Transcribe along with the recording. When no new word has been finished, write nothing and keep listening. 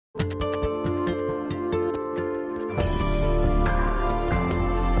Nice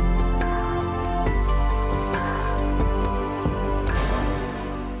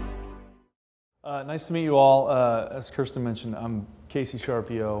to meet you all. As Kirsten mentioned, I'm Casey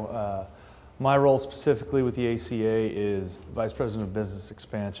Sharpio. My role specifically with the ACA is Vice President of Business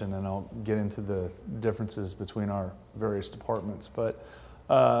Expansion, and I'll get into the differences between our various departments. But,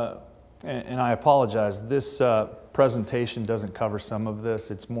 and I apologize, this presentation doesn't cover some of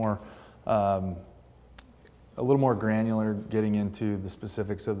this. It's more, a little more granular, getting into the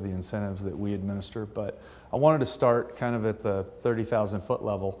specifics of the incentives that we administer. But I wanted to start kind of at the 30,000 foot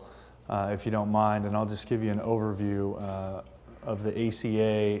level, if you don't mind, and I'll just give you an overview of the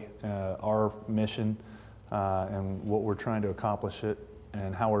ACA, our mission, and what we're trying to accomplish it,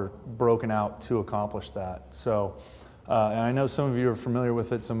 and how we're broken out to accomplish that. So, and I know some of you are familiar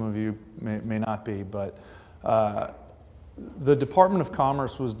with it, some of you may not be, but the Department of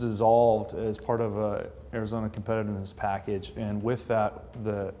Commerce was dissolved as part of a Arizona competitiveness package, and with that,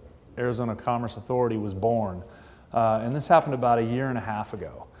 the Arizona Commerce Authority was born. And this happened about a year and a half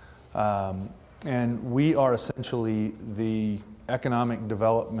ago. And we are essentially the economic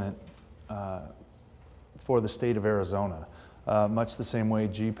development for the state of Arizona. Much the same way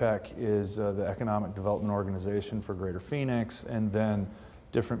GPEC is the economic development organization for Greater Phoenix, and then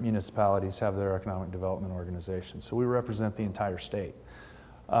different municipalities have their economic development organization. So we represent the entire state.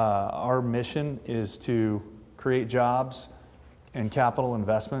 Our mission is to create jobs and capital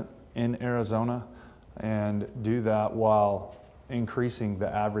investment in Arizona, and do that while increasing the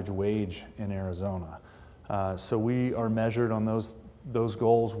average wage in Arizona. So we are measured on those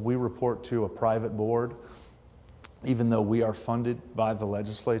goals. We report to a private board, even though we are funded by the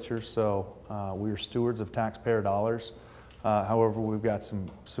legislature, so we are stewards of taxpayer dollars. However, we've got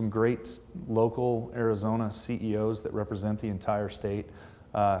some great local Arizona CEOs that represent the entire state,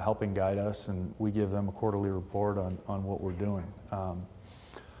 helping guide us, and we give them a quarterly report on what we're doing.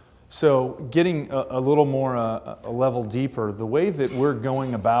 So getting a little more a level deeper, the way that we're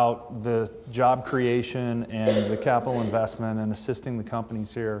going about the job creation and the capital investment and assisting the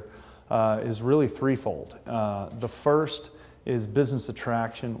companies here is really threefold. The first is business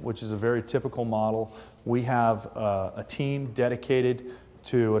attraction, which is a very typical model. We have a team dedicated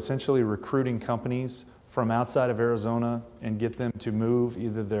to essentially recruiting companies from outside of Arizona and get them to move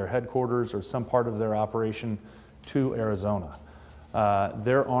either their headquarters or some part of their operation to Arizona.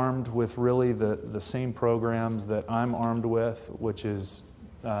 They're armed with really the same programs that I'm armed with, which is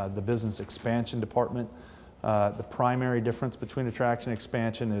the business expansion department. The primary difference between attraction and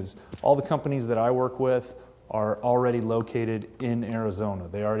expansion is all the companies that I work with are already located in Arizona.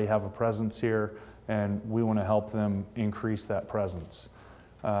 They already have a presence here, and we want to help them increase that presence.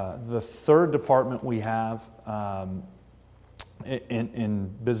 The third department we have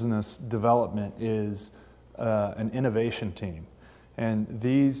in business development is an innovation team. And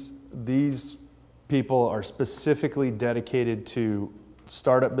these people are specifically dedicated to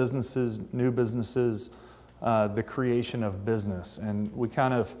startup businesses, new businesses, the creation of business. And we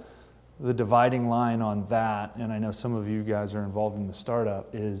kind of, the dividing line on that, and I know some of you guys are involved in the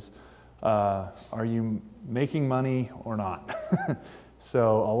startup, is are you making money or not?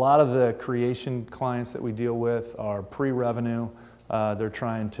 So a lot of the creation clients that we deal with are pre-revenue. They're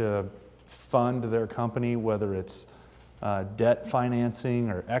trying to fund their company, whether it's debt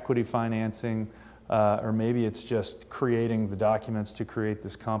financing or equity financing, or maybe it's just creating the documents to create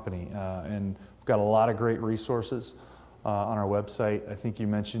this company. And we've got a lot of great resources on our website. I think you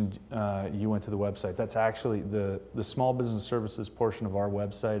mentioned you went to the website. That's actually the small business services portion of our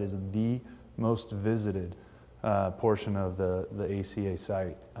website is the most visited portion of the ACA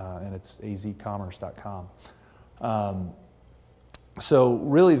site, and it's azcommerce.com. So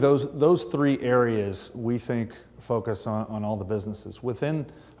really those three areas we think focus on all the businesses. Within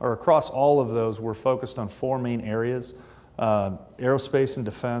or across all of those, we're focused on four main areas. Aerospace and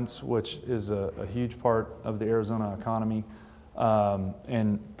defense, which is a huge part of the Arizona economy.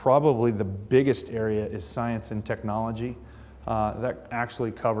 And probably the biggest area is science and technology. That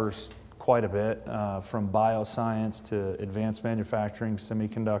actually covers quite a bit, from bioscience to advanced manufacturing,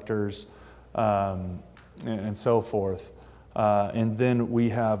 semiconductors, and so forth. And then we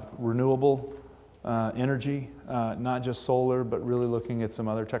have renewable energy, not just solar, but really looking at some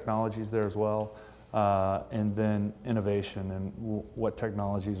other technologies there as well. And then innovation, and what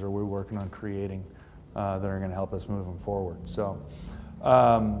technologies are we working on creating that are going to help us moving forward. So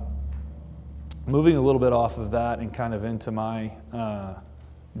moving a little bit off of that and kind of into my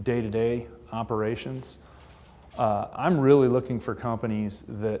day-to-day operations, I'm really looking for companies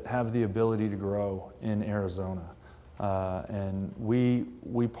that have the ability to grow in Arizona. And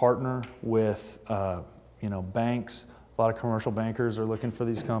we partner with banks. A lot of commercial bankers are looking for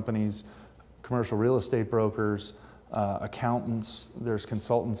these companies, commercial real estate brokers, accountants. There's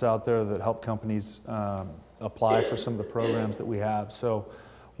consultants out there that help companies apply for some of the programs that we have. So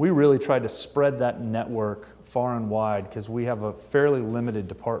we really tried to spread that network far and wide because we have a fairly limited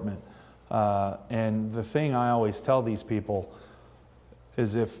department. And the thing I always tell these people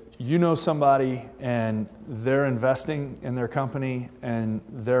is if you know somebody and they're investing in their company and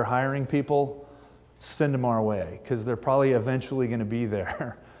they're hiring people, send them our way because they're probably eventually going to be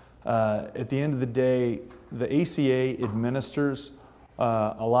there. At the end of the day, the ACA administers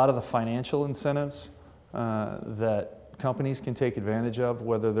a lot of the financial incentives that companies can take advantage of,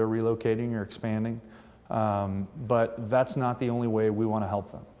 whether they're relocating or expanding. But that's not the only way we want to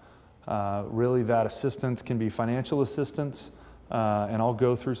help them. Really, that assistance can be financial assistance, and I'll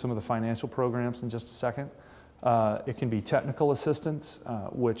go through some of the financial programs in just a second. It can be technical assistance,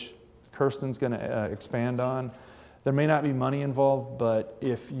 which Kirsten's going to expand on. There may not be money involved, but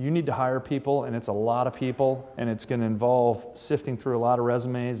if you need to hire people and it's a lot of people and it's going to involve sifting through a lot of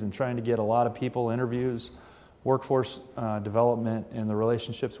resumes and trying to get a lot of people interviews, workforce development and the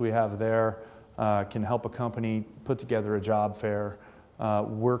relationships we have there can help a company put together a job fair.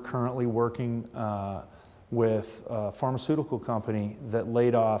 We're currently working with a pharmaceutical company that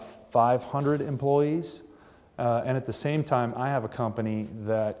laid off 500 employees. And at the same time, I have a company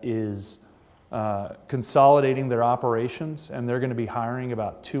that is consolidating their operations, and they're going to be hiring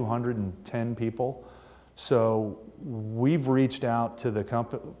about 210 people. So we've reached out to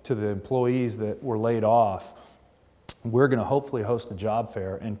the employees that were laid off. We're going to hopefully host a job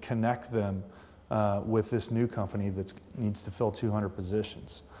fair and connect them with this new company that needs to fill 200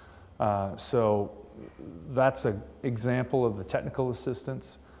 positions. So that's an example of the technical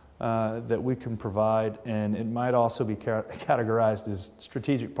assistance that we can provide, and it might also be categorized as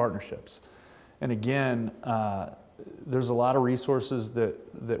strategic partnerships. And again, there's a lot of resources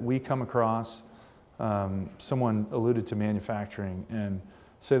that we come across. Someone alluded to manufacturing, and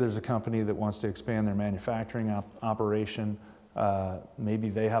say there's a company that wants to expand their manufacturing operation. Maybe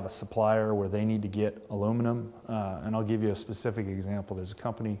they have a supplier where they need to get aluminum, and I'll give you a specific example. There's a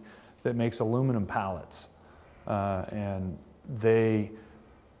company that makes aluminum pallets, and they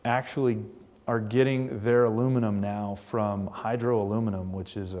actually are getting their aluminum now from Hydro Aluminum,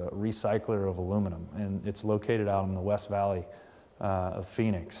 which is a recycler of aluminum, and it's located out in the West Valley of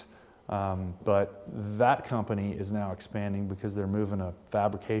Phoenix. But that company is now expanding because they're moving a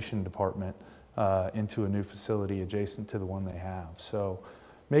fabrication department into a new facility adjacent to the one they have. So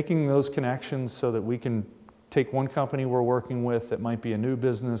making those connections so that we can take one company we're working with that might be a new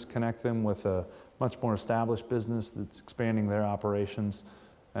business, connect them with a much more established business that's expanding their operations,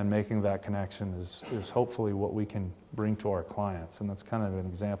 and making that connection is hopefully what we can bring to our clients. And that's kind of an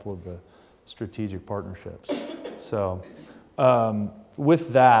example of the strategic partnerships. So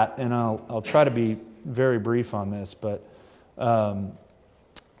with that, and I'll try to be very brief on this, but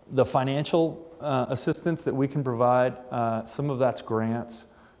the financial assistance that we can provide, some of that's grants.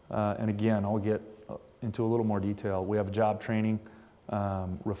 And again, I'll get into a little more detail. We have a job training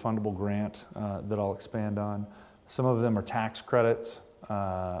refundable grant that I'll expand on. Some of them are tax credits,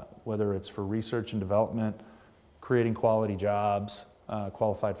 whether it's for research and development, creating quality jobs,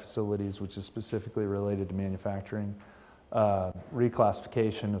 qualified facilities, which is specifically related to manufacturing,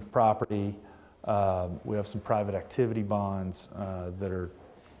 reclassification of property. We have some private activity bonds that are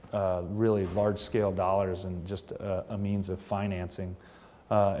really large-scale dollars and just a means of financing.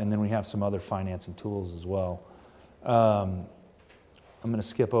 And then we have some other financing tools as well. I'm going to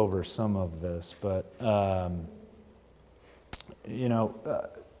skip over some of this, but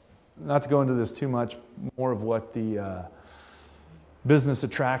not to go into this too much, more of what the business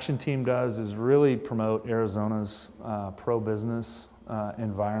attraction team does is really promote Arizona's pro-business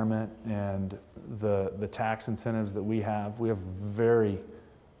environment and the tax incentives that we have. We have very,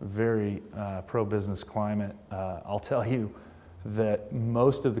 very pro-business climate. I'll tell you that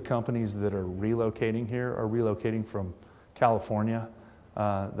most of the companies that are relocating here are relocating from California.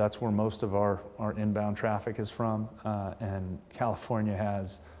 That's where most of our inbound traffic is from, and California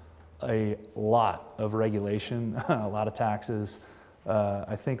has a lot of regulation, a lot of taxes.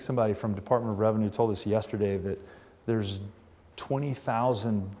 I think somebody from Department of Revenue told us yesterday that there's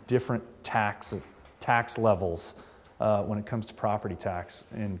 20,000 different tax levels when it comes to property tax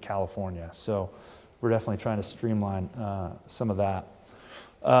in California. So we're definitely trying to streamline some of that.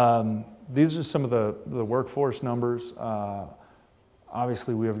 These are some of the workforce numbers.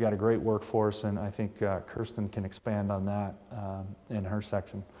 Obviously, we have got a great workforce, and I think Kirsten can expand on that in her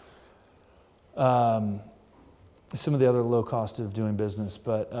section. some of the other low cost of doing business.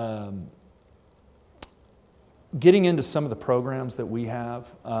 But getting into some of the programs that we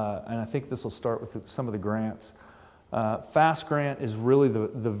have, and I think this will start with some of the grants. FAST grant is really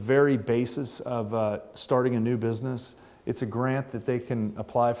the very basis of starting a new business. It's a grant that they can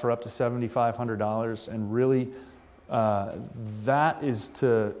apply for up to $7,500, and really that is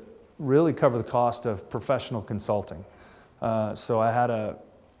to really cover the cost of professional consulting. So I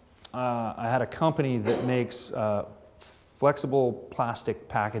had a company that makes flexible plastic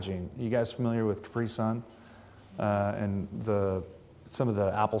packaging. You guys familiar with Capri Sun and some of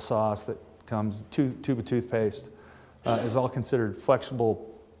the applesauce that comes, tube of toothpaste, is all considered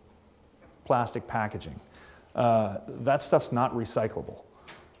flexible plastic packaging. That stuff's not recyclable.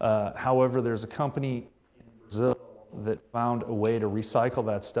 However, there's a company in Brazil that found a way to recycle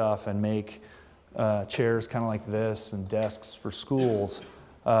that stuff and make chairs kind of like this and desks for schools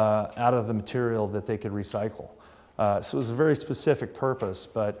out of the material that they could recycle. So it was a very specific purpose,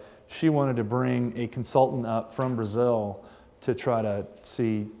 but she wanted to bring a consultant up from Brazil to try to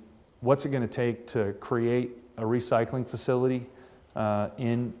see what's it going to take to create a recycling facility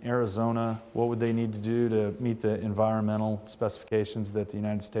in Arizona. What would they need to do to meet the environmental specifications that the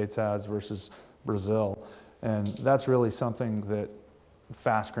United States has versus Brazil? And that's really something that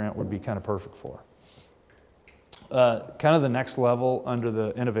FAST grant would be kind of perfect for. Kind of the next level under the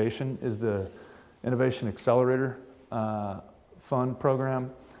innovation is the Innovation Accelerator Fund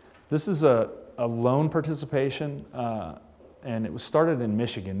program. This is a loan participation, and it was started in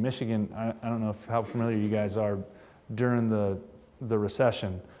Michigan. Michigan, I don't know how familiar you guys are, during the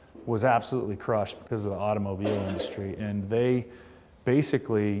recession was absolutely crushed because of the automobile industry. And they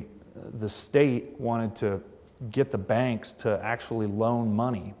basically, the state wanted to get the banks to actually loan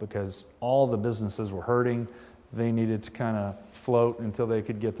money because all the businesses were hurting. They needed to kind of float until they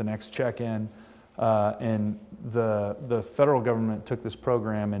could get the next check in. And the federal government took this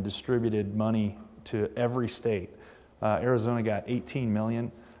program and distributed money to every state. Arizona got 18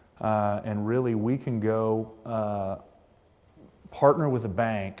 million, and really we can go partner with a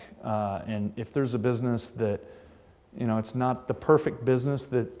bank, and if there's a business that, you know, it's not the perfect business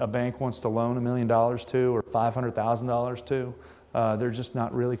that a bank wants to loan $1 million to or $500,000 to, they're just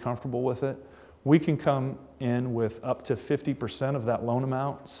not really comfortable with it. We can come in with up to 50% of that loan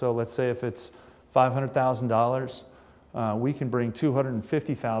amount. So let's say if it's $500,000, we can bring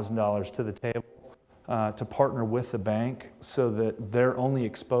 $250,000 to the table to partner with the bank so that they're only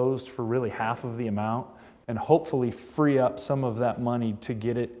exposed for really half of the amount, and hopefully free up some of that money to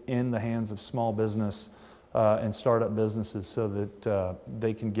get it in the hands of small business and startup businesses so that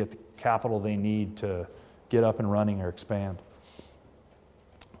they can get the capital they need to get up and running or expand.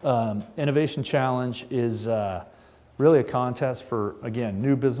 Innovation Challenge is really a contest for, again,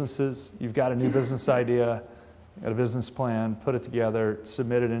 new businesses. You've got a new business idea, got a business plan, put it together,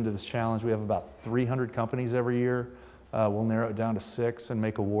 submit it into this challenge. We have about 300 companies every year. We'll narrow it down to 6 and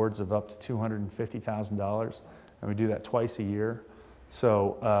make awards of up to $250,000, and we do that twice a year.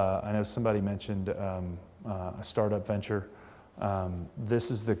 So I know somebody mentioned a startup venture.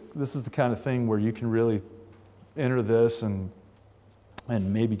 This is the kind of thing where you can really enter this and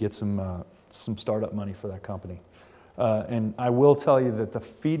maybe get some startup money for that company. And I will tell you that the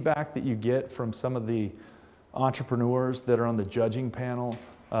feedback that you get from some of the entrepreneurs that are on the judging panel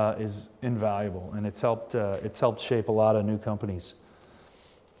is invaluable, and it's helped shape a lot of new companies.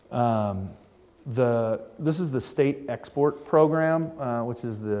 This is the state export program, which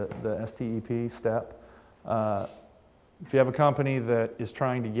is the STEP step. If you have a company that is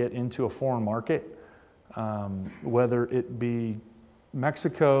trying to get into a foreign market, whether it be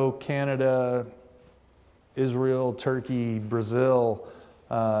Mexico, Canada, Israel, Turkey, Brazil,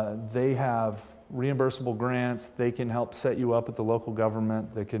 they have reimbursable grants. They can help set you up with the local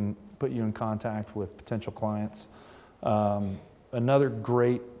government. They can put you in contact with potential clients. Another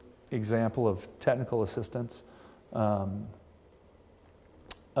great example of technical assistance. We've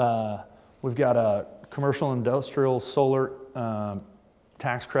got a commercial industrial solar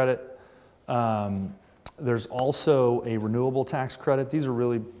tax credit. There's also a renewable tax credit. These are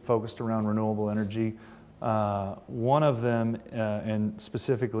really focused around renewable energy. One of them, and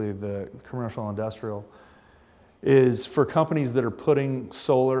specifically the commercial industrial, is for companies that are putting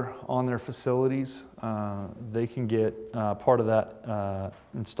solar on their facilities. They can get part of that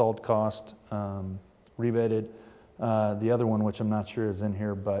installed cost rebated. The other one, which I'm not sure is in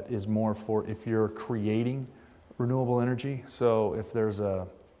here, but is more for if you're creating renewable energy. So if there's a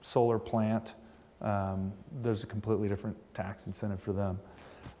solar plant, there's a completely different tax incentive for them.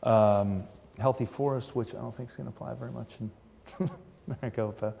 Healthy forest, which I don't think is going to apply very much in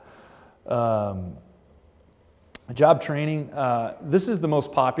Maricopa. Job training, this is the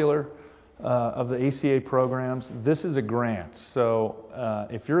most popular of the ACA programs. This is a grant. So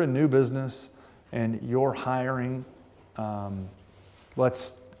if you're a new business and you're hiring,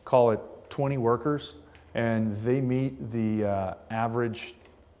 let's call it 20 workers, and they meet the average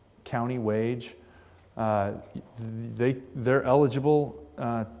county wage, they're eligible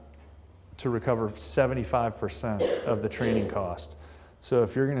to recover 75% of the training cost. So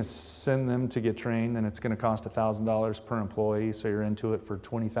if you're going to send them to get trained, then it's going to cost $1,000 per employee, so you're into it for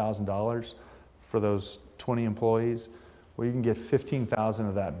 $20,000 for those 20 employees. Well, you can get $15,000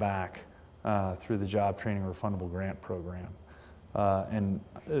 of that back through the Job Training Refundable Grant Program.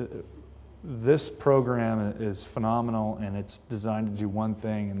 This program is phenomenal, and it's designed to do one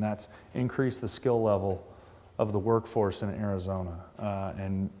thing, and that's increase the skill level of the workforce in Arizona.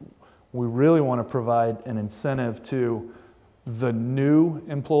 And we really want to provide an incentive to the new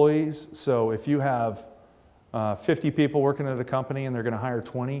employees. So if you have 50 people working at a company and they're going to hire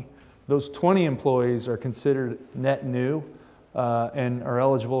 20, those 20 employees are considered net new and are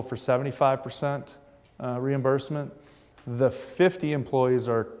eligible for 75% reimbursement. The 50 employees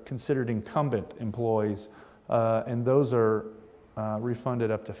are considered incumbent employees, and those are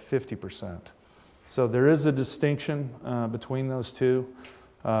refunded up to 50%. So there is a distinction between those two,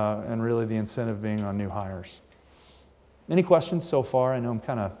 and really the incentive being on new hires. Any questions so far? I know I'm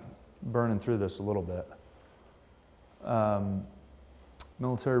kind of burning through this a little bit.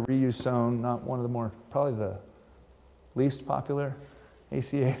 Military reuse zone, not one of the more, probably the least popular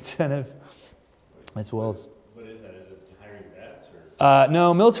ACA incentive, as well as. What is that? Is it hiring vets? Or?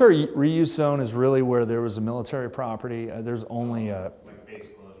 No, military reuse zone is really where there was a military property. There's only a. Like base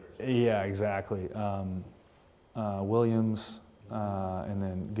closures. Yeah, exactly. Williams and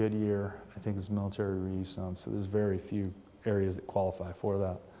then Goodyear, I think, is military reuse zone. So there's very few areas that qualify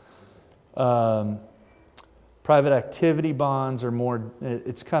for that. Private activity bonds are more,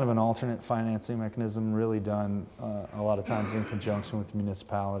 it's kind of an alternate financing mechanism, really done a lot of times in conjunction with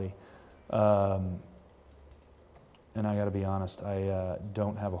municipality. And I got to be honest, I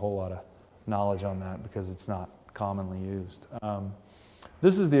don't have a whole lot of knowledge on that because it's not commonly used.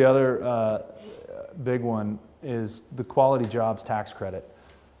 This is the other big one, is the quality jobs tax credit.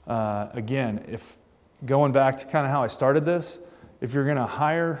 Again, if going back to kind of how I started this, if you're going to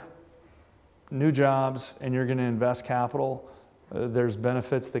hire new jobs and you're going to invest capital, there's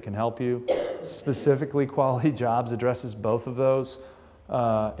benefits that can help you. Specifically, quality jobs addresses both of those.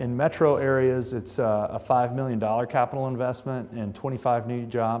 In metro areas, it's a $5 million capital investment and 25 new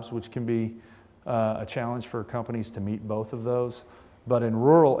jobs, which can be a challenge for companies to meet both of those. But in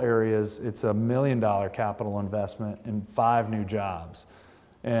rural areas, it's $1 million capital investment and 5 new jobs.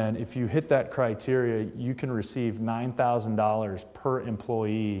 And if you hit that criteria, you can receive $9,000 per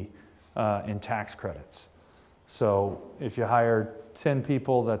employee in tax credits. So if you hire 10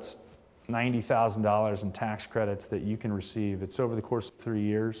 people, that's $90,000 in tax credits that you can receive. It's over the course of 3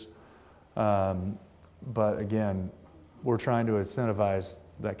 years. But again, we're trying to incentivize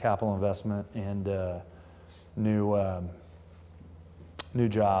that capital investment and new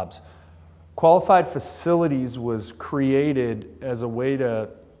jobs. Qualified facilities was created as a way to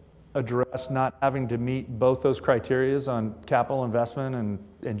address not having to meet both those criteria on capital investment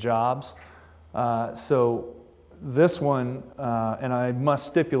and jobs. So this one, and I must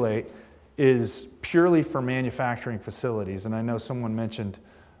stipulate, is purely for manufacturing facilities. And I know someone mentioned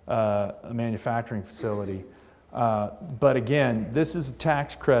a manufacturing facility. But again, this is a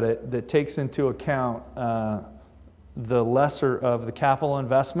tax credit that takes into account the lesser of the capital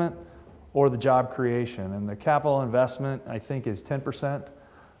investment or the job creation. And the capital investment, I think, is 10%.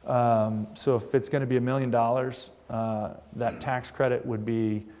 So if it's going to be $1 million, that tax credit would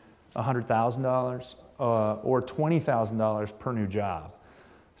be $100,000 or $20,000 per new job.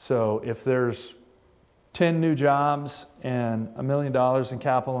 So if there's 10 new jobs and $1 million in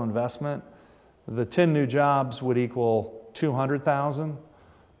capital investment, the 10 new jobs would equal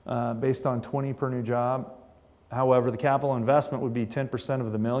 $200,000 based on 20 per new job. However, the capital investment would be 10%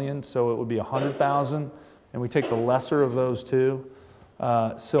 of the million, so it would be $100,000, and we take the lesser of those two.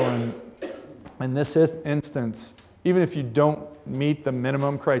 So in this instance, even if you don't meet the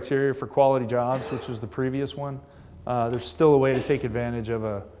minimum criteria for quality jobs, which was the previous one, there's still a way to take advantage of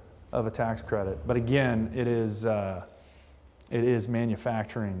a tax credit. But again, it is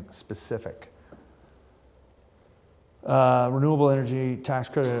manufacturing specific. Renewable energy tax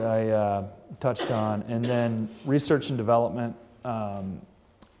credit I touched on, and then research and development.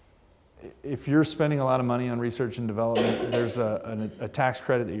 If you're spending a lot of money on research and development, there's a tax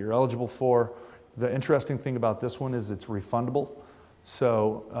credit that you're eligible for. The interesting thing about this one is it's refundable.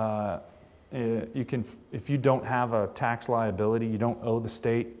 So you can, if you don't have a tax liability, you don't owe the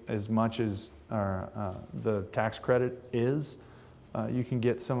state as much as the tax credit is, you can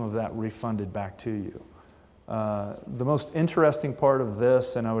get some of that refunded back to you. The most interesting part of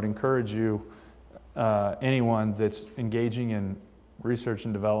this, and I would encourage you, anyone that's engaging in research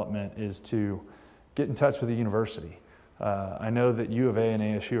and development, is to get in touch with the university. I know that U of A and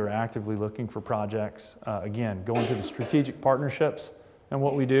ASU are actively looking for projects. Again, going to the strategic partnerships and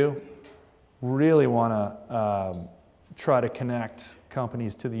what we do, really want to try to connect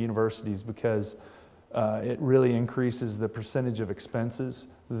companies to the universities, because it really increases the percentage of expenses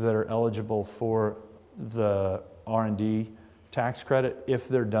that are eligible for the R&D tax credit if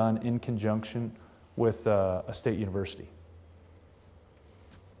they're done in conjunction with a state university.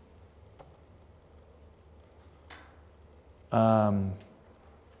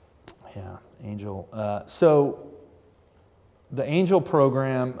 Yeah, Angel. So the Angel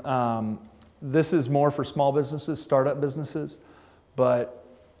program, this is more for small businesses, startup businesses, but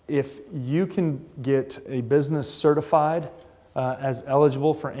if you can get a business certified as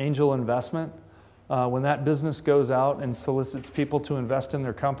eligible for angel investment, when that business goes out and solicits people to invest in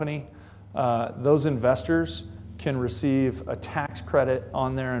their company, those investors can receive a tax credit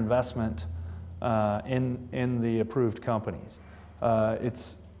on their investment in the approved companies.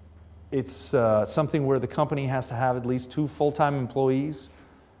 It's something where the company has to have at least 2 full-time employees,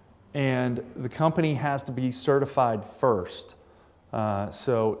 and the company has to be certified first.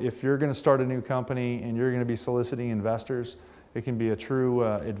 So if you're going to start a new company and you're going to be soliciting investors, it can be a true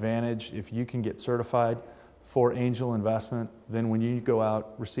advantage if you can get certified for angel investment. Then when you go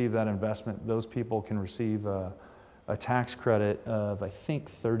out, receive that investment, those people can receive a tax credit of, I think,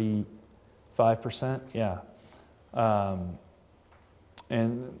 35%. Yeah.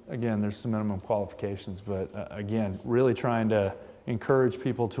 And again, there's some minimum qualifications, but again, really trying to encourage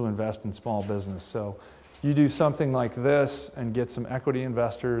people to invest in small business. So you do something like this and get some equity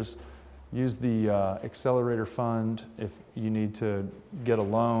investors, use the accelerator fund if you need to get a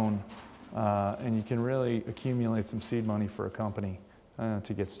loan, and you can really accumulate some seed money for a company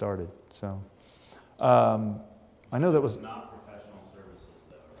to get started. So I know that was not professional services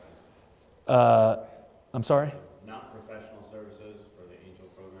though, right? I'm sorry? Not professional services for the angel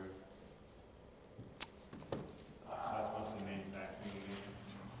program? That's mostly manufacturing again?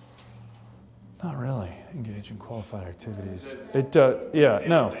 Not really. Engage in qualified activities. Yeah,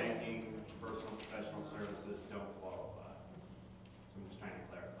 no. Banking, personal professional services don't qualify. So I'm just trying to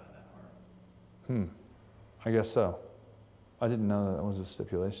clarify that part. I guess so. I didn't know that was a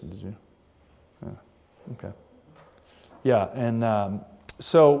stipulation, did you? Yeah. Okay. Yeah, and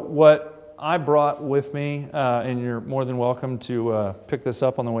so what I brought with me, and you're more than welcome to pick this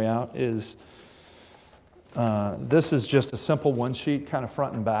up on the way out, is this is just a simple one sheet, kind of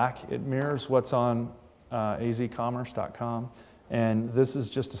front and back. It mirrors what's on azcommerce.com, and this is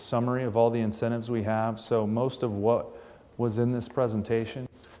just a summary of all the incentives we have. So most of what was in this presentation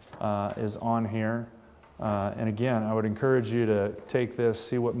is on here. And again, I would encourage you to take this,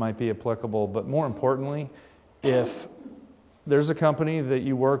 see what might be applicable, but more importantly, if there's a company that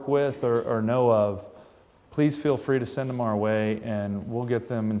you work with or know of, please feel free to send them our way, and we'll get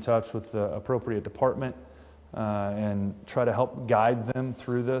them in touch with the appropriate department and try to help guide them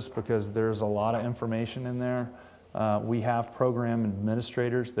through this, because there's a lot of information in there. We have program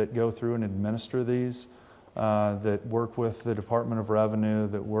administrators that go through and administer these, that work with the Department of Revenue,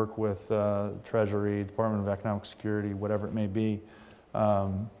 that work with Treasury, Department of Economic Security, whatever it may be.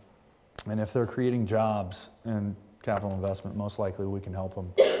 And if they're creating jobs and capital investment, most likely we can help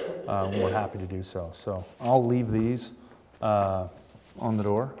them. We're happy to do so. So I'll leave these on the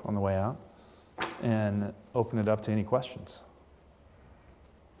door on the way out and open it up to any questions.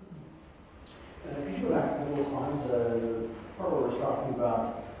 Could you go back a couple of slides? Part where we're talking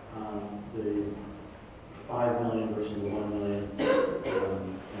about the 5 million versus the 1 million,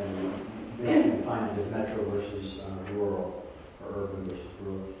 and basically defined it as metro versus rural, or urban versus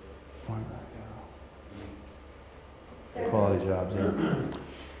rural. Where did that go? Quality jobs, yeah.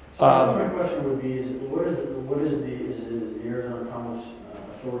 So my question would be: is the Arizona Commerce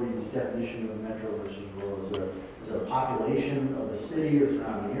Authority's definition of metro versus rural? Is there a population of the city or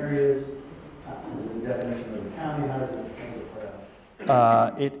surrounding areas? Is it a definition of the county? How does it play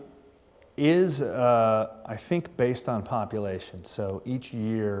out? It is, I think, based on population. So each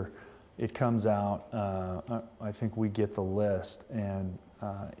year it comes out, I think we get the list, and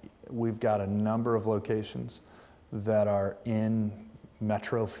we've got a number of locations that are in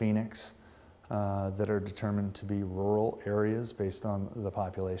Metro Phoenix that are determined to be rural areas based on the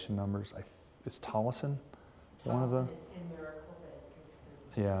population numbers. Is Tolleson one of them? And Maricopa is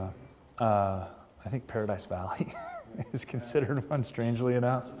considered. Yeah. I think Paradise Valley is considered one, strangely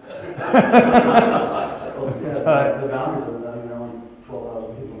enough. The boundaries was, I think, only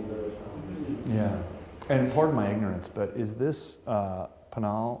 12,000 people there. Yeah. And pardon my ignorance, but is this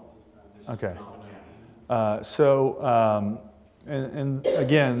Pinal? Okay. And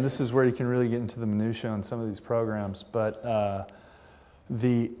again, this is where you can really get into the minutia on some of these programs, but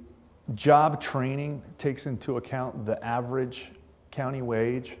the job training takes into account the average county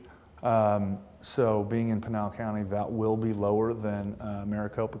wage. So being in Pinal County, that will be lower than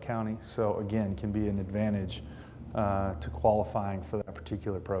Maricopa County. So again, can be an advantage to qualifying for that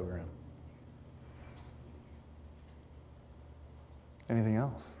particular program. Anything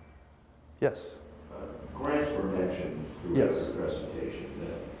else? Yes. Grants were mentioned throughout Yes. the presentation.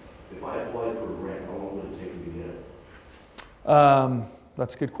 That if I applied for a grant, how long would it take me to get it?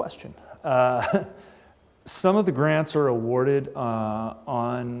 That's a good question. Some of the grants are awarded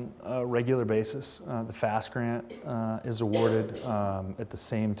on a regular basis. The FAST grant is awarded at the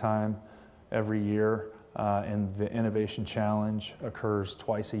same time every year, and the Innovation Challenge occurs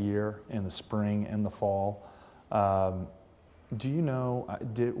twice a year in the spring and the fall. Do you know,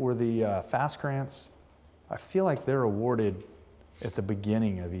 were the FAST grants, I feel like they're awarded at the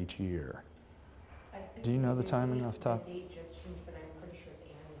beginning of each year. Do you know the timing off the top? The date just changed, but I'm pretty sure it's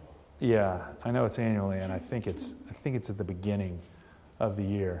annual. Yeah, I know it's annually, and I think it's at the beginning of the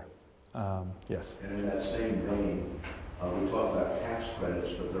year. Yes. And in that same vein, we talk about tax credits,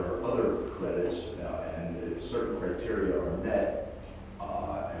 but there are other credits, and if certain criteria are met, and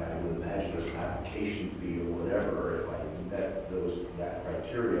I would imagine there's an application fee or whatever, if I met that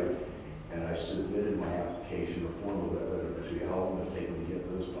criteria, and I submitted my application or form of that letter to you, how long would it take me to get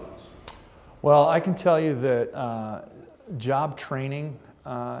those funds? Well, I can tell you that job training,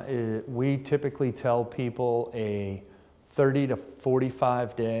 we typically tell people a 30 to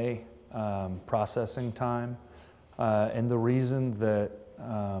 45 day processing time. And the reason that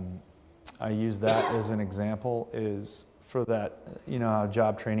I use that as an example is for that, you know how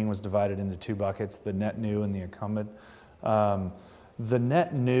job training was divided into two buckets, the net new and the incumbent. The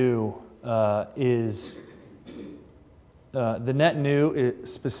net new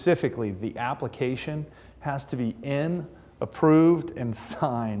specifically, the application has to be in, approved, and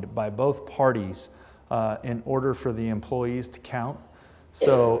signed by both parties in order for the employees to count.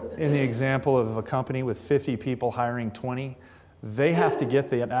 So in the example of a company with 50 people hiring 20, they have to get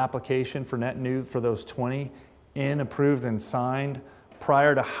the application for net new for those 20 in, approved, and signed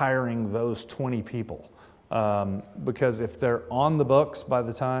prior to hiring those 20 people. Because if they're on the books by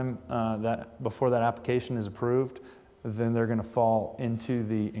the time before that application is approved, then they're going to fall into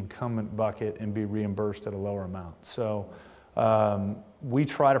the incumbent bucket and be reimbursed at a lower amount. So we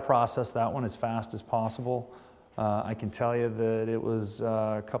try to process that one as fast as possible. I can tell you that it was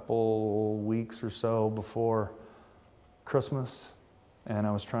a couple weeks or so before Christmas, and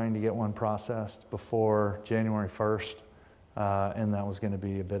I was trying to get one processed before January 1st, and that was going to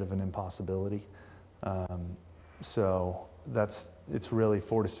be a bit of an impossibility. So it's really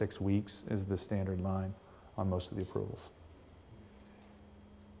 4 to 6 weeks is the standard line on most of the approvals.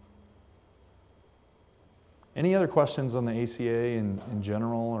 Any other questions on the ACA in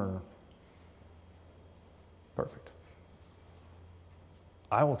general, or? Perfect.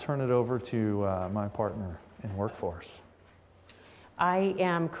 I will turn it over to my partner in workforce. I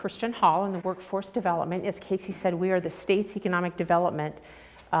am Kirsten Hall in the Workforce Development. As Casey said, we are the state's economic development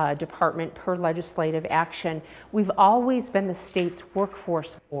department per legislative action. We've always been the state's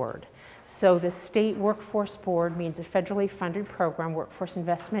workforce board. So the state workforce board means a federally funded program, Workforce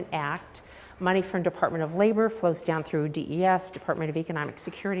Investment Act. Money from Department of Labor flows down through DES, Department of Economic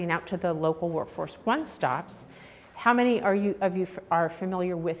Security, and out to the local workforce one-stops. How many of you are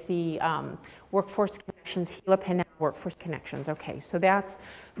familiar with the Workforce Connections, Gila Pinal Workforce Connections? Okay, so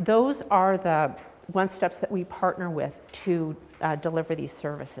those are the one-stops that we partner with to deliver these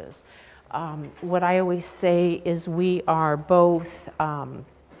services. What I always say is we are both, I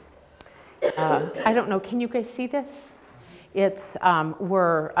don't know, can you guys see this?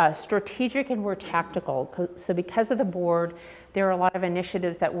 We're strategic and we're tactical. So because of the board, there are a lot of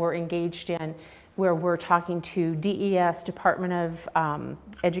initiatives that we're engaged in where we're talking to DES, Department of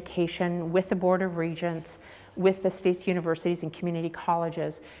Education, with the Board of Regents, with the state's universities and community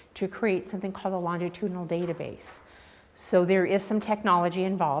colleges to create something called a longitudinal database. So there is some technology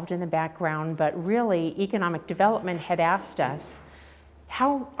involved in the background, but really economic development had asked us,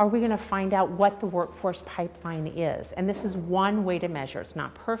 how are we going to find out what the workforce pipeline is? And this is one way to measure. It's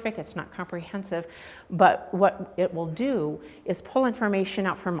not perfect, it's not comprehensive, but what it will do is pull information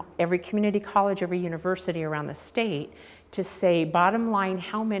out from every community college, every university around the state to say, bottom line,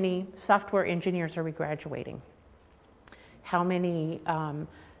 how many software engineers are we graduating? How many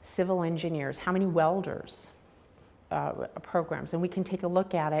civil engineers? How many welders programs? And we can take a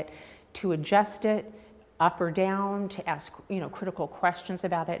look at it to adjust it up or down, to ask critical questions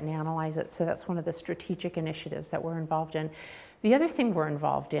about it and analyze it. So that's one of the strategic initiatives that we're involved in. The other thing we're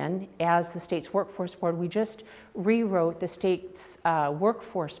involved in, as the state's workforce board, we just rewrote the state's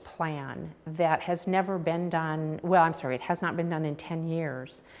workforce plan that has never been done, well, I'm sorry, it has not been done in 10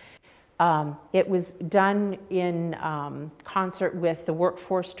 years. It was done in concert with the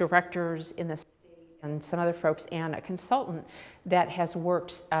workforce directors in the state and some other folks and a consultant that has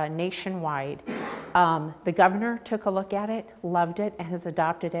worked nationwide. The governor took a look at it, loved it, and has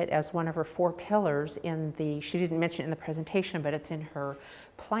adopted it as one of her 4 pillars in the, she didn't mention it in the presentation, but it's in her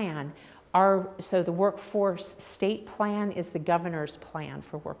plan. So the workforce state plan is the governor's plan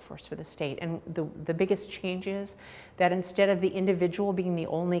for workforce for the state. And the biggest change is that instead of the individual being the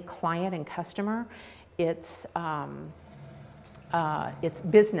only client and customer, it's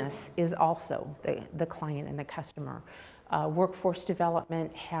business is also the client and the customer. Workforce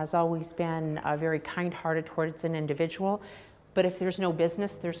development has always been very kind-hearted towards an individual, but if there's no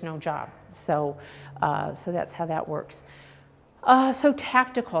business, there's no job. So that's how that works. So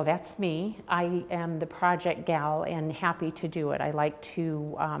tactical, that's me. I am the project gal and happy to do it. I like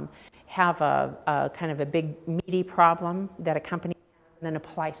to have a kind of a big meaty problem that a company and then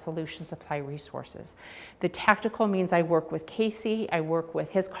apply solutions, apply resources. The tactical means I work with Casey, I work with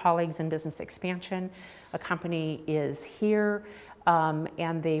his colleagues in business expansion. A company is here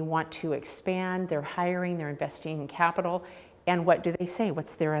and they want to expand, they're hiring, they're investing in capital. And what do they say?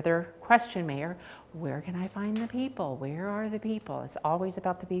 What's their other question, Mayor? Where can I find the people? Where are the people? It's always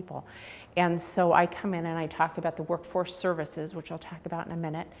about the people. And so I come in and I talk about the workforce services, which I'll talk about in a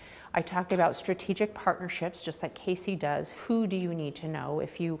minute. I talk about strategic partnerships, just like Casey does. Who do you need to know?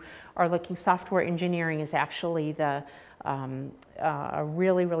 If you are looking, software engineering is actually a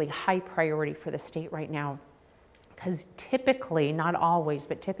really, really high priority for the state right now. Because typically, not always,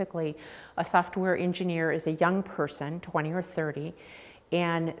 but typically, a software engineer is a young person, 20 or 30,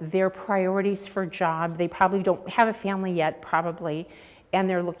 and their priorities for job, they probably don't have a family yet, probably, and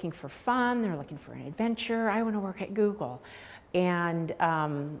they're looking for fun, they're looking for an adventure. I want to work at Google. And,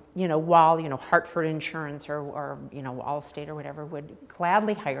 while, Hartford Insurance or Allstate or whatever would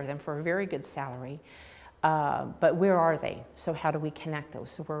gladly hire them for a very good salary, but where are they? So how do we connect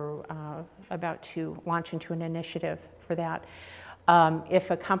those? So we're about to launch into an initiative for that.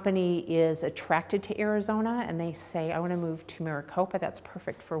 If a company is attracted to Arizona and they say, I want to move to Maricopa, that's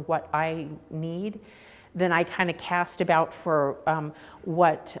perfect for what I need, then I kind of cast about for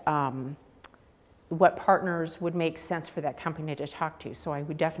what partners would make sense for that company to talk to. So I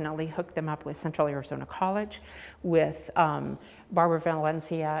would definitely hook them up with Central Arizona College, with Barbara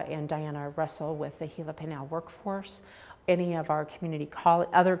Valencia and Diana Russell with the Gila Pinal Workforce, any of our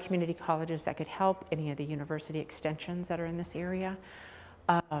other community colleges that could help, any of the university extensions that are in this area.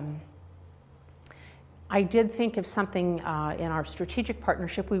 I did think of something in our strategic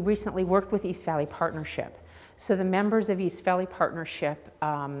partnership. We recently worked with East Valley Partnership. So the members of East Valley Partnership,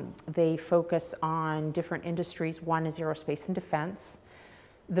 they focus on different industries. One is aerospace and defense.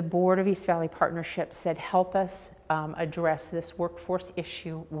 The board of East Valley Partnership said, help us address this workforce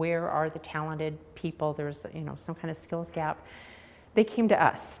issue. Where are the talented people? There's some kind of skills gap. They came to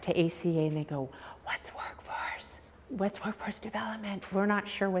us, to ACA, and they go, what's workforce? What's workforce development? We're not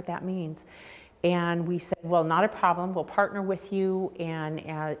sure what that means. And we said, well, not a problem, we'll partner with you.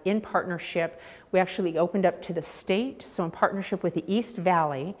 And in partnership, we actually opened up to the state. So in partnership with the East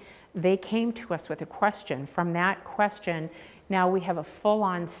Valley, they came to us with a question. From that question, now we have a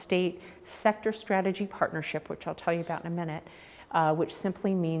full-on state sector strategy partnership, which I'll tell you about in a minute, which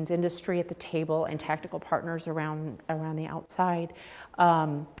simply means industry at the table and tactical partners around the outside.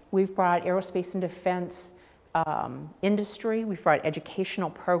 We've brought aerospace and defense industry. We've brought educational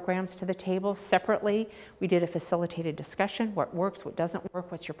programs to the table separately. We did a facilitated discussion, what works, what doesn't work,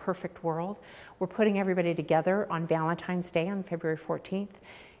 what's your perfect world. We're putting everybody together on Valentine's Day on February 14th,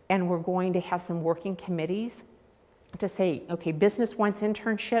 and we're going to have some working committees to say, okay, business wants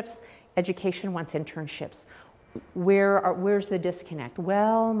internships, education wants internships. Where's the disconnect?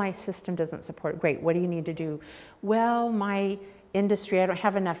 Well, my system doesn't support it. Great, what do you need to do? Well, my industry, I don't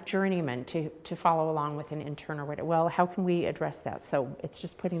have enough journeymen to follow along with an intern or whatever. Well, how can we address that? So it's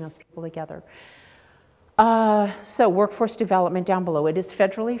just putting those people together. So workforce development down below, it is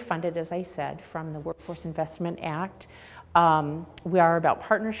federally funded, as I said, from the Workforce Investment Act. We are about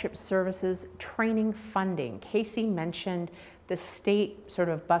partnership services, training funding. Casey mentioned the state sort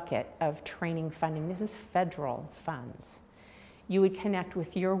of bucket of training funding. This is federal funds. You would connect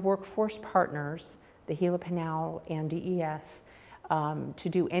with your workforce partners, the Gila Pinal and DES, to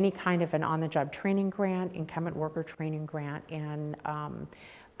do any kind of an on-the-job training grant, incumbent worker training grant, and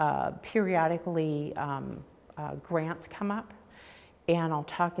periodically grants come up, and I'll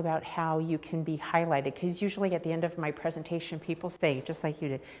talk about how you can be highlighted, because usually at the end of my presentation people say, just like you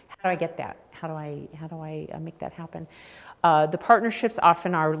did, how do I get that? How do I make that happen? The partnerships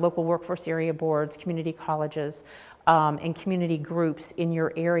often are local workforce area boards, community colleges, and community groups in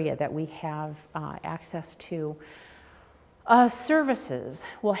your area that we have access to. Services,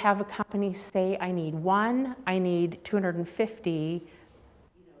 we'll have a company say, I need 250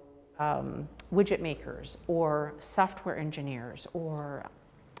 widget makers or software engineers or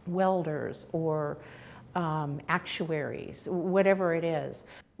welders or actuaries, whatever it is.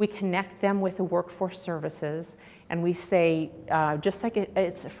 We connect them with the workforce services and we say, just like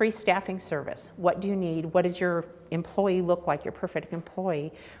it's a free staffing service, what do you need? What does your employee look like, your perfect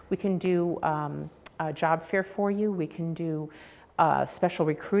employee? We can do a job fair for you. We can do special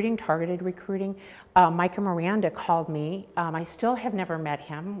recruiting, targeted recruiting. Micah Miranda called me. I still have never met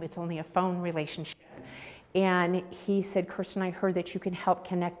him. It's only a phone relationship. And he said, Kirsten, I heard that you can help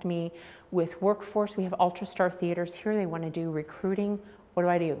connect me with workforce. We have Ultrastar Theaters here. They want to do recruiting. What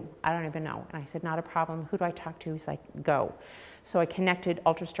do? I don't even know. And I said, not a problem. Who do I talk to? He's like, go. So I connected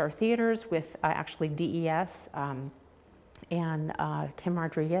Ultrastar Theaters with actually DES and Kim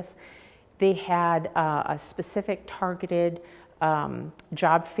Rodriguez. They had a specific targeted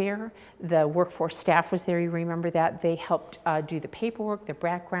job fair. The workforce staff was there, you remember that. They helped do the paperwork, the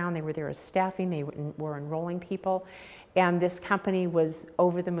background. They were there as staffing. They were enrolling people. And this company was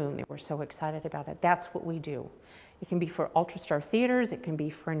over the moon. They were so excited about it. That's what we do. It can be for Ultrastar Theaters. It can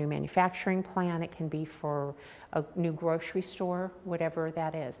be for a new manufacturing plant. It can be for a new grocery store, whatever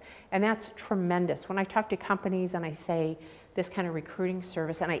that is. And that's tremendous. When I talk to companies and I say this kind of recruiting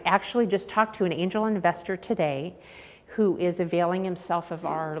service, and I actually just talked to an angel investor today who is availing himself of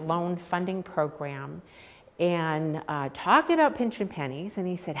our loan funding program and talking about pinch and pennies, and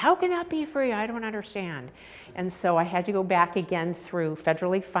he said, how can that be free? I don't understand. And so I had to go back again through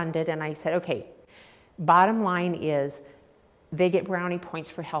federally funded, and I said, okay, bottom line is they get brownie points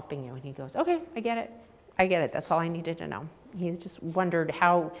for helping you. And he goes, okay, I get it. I get it. That's all I needed to know. He's just wondered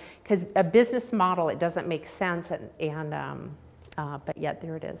how, because a business model, it doesn't make sense, but yet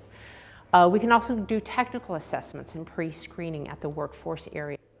there it is. We can also do technical assessments and pre-screening at the workforce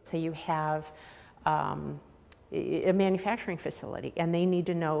area. Say you have a manufacturing facility and they need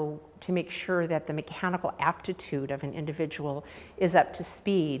to know to make sure that the mechanical aptitude of an individual is up to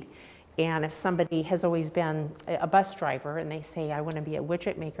speed. And if somebody has always been a bus driver and they say, I want to be a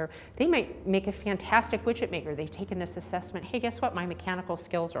widget maker, they might make a fantastic widget maker. They've taken this assessment. Hey, guess what? My mechanical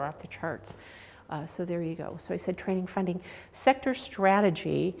skills are off the charts. So there you go. So I said training funding. Sector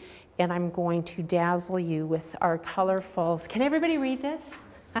strategy, and I'm going to dazzle you with our colorful, can everybody read this?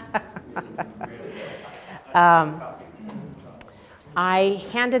 I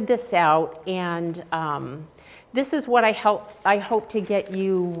handed this out, and this is what I hope to get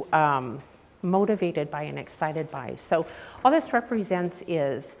you motivated by and excited by. So all this represents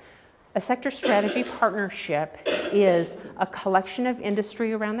is a sector strategy partnership is a collection of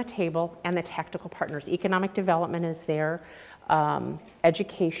industry around the table and the tactical partners. Economic development is there,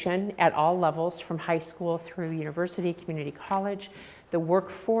 education at all levels from high school through university, community college, the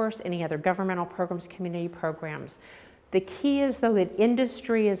workforce, any other governmental programs, community programs. The key is though that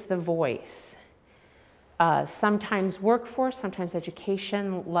industry is the voice. Sometimes workforce, sometimes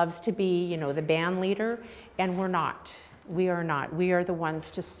education loves to be, the band leader, and we're not. We are not. We are the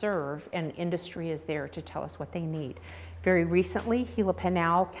ones to serve, and industry is there to tell us what they need. Very recently, Gila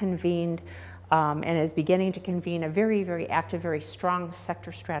Pinal convened and is beginning to convene a very, very active, very strong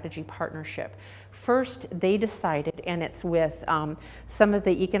sector strategy partnership. First, they decided, and it's with some of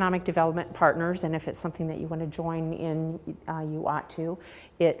the economic development partners, and if it's something that you want to join in, you ought to.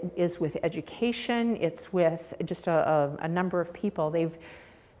 It is with education. It's with just a number of people. They've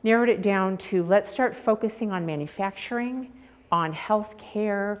narrowed it down to let's start focusing on manufacturing, on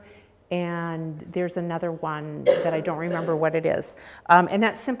healthcare, and there's another one that I don't remember what it is. And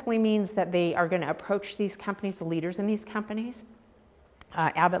that simply means that they are going to approach these companies, the leaders in these companies.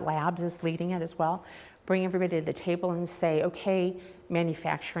 Abbott Labs is leading it as well. Bring everybody to the table and say, okay,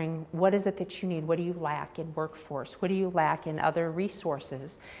 manufacturing, what is it that you need? What do you lack in workforce? What do you lack in other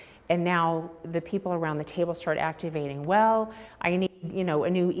resources? And now the people around the table start activating, well, I need, you know, a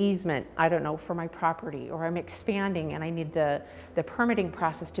new easement, I don't know, for my property, or I'm expanding and I need the permitting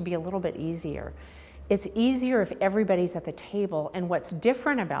process to be a little bit easier. It's easier if everybody's at the table, and what's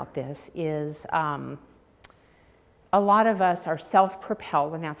different about this is a lot of us are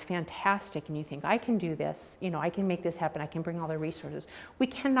self-propelled, and that's fantastic, and you think, I can do this, you know, I can make this happen, I can bring all the resources. We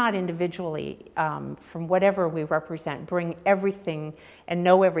cannot individually, from whatever we represent, bring everything and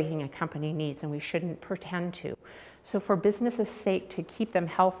know everything a company needs, and we shouldn't pretend to. So for business's sake, to keep them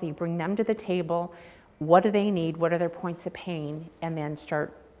healthy, bring them to the table, what do they need, what are their points of pain, and then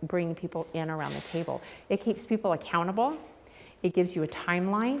start bringing people in around the table. It keeps people accountable, it gives you a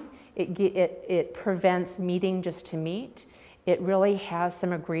timeline, it prevents meeting just to meet. It really has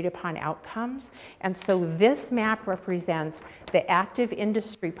some agreed upon outcomes. And so this map represents the active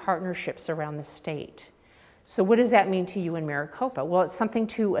industry partnerships around the state. So what does that mean to you in Maricopa? Well, it's something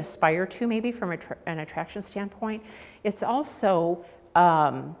to aspire to maybe from an attraction standpoint. It's also,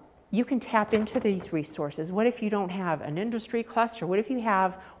 you can tap into these resources. What if you don't have an industry cluster? What if you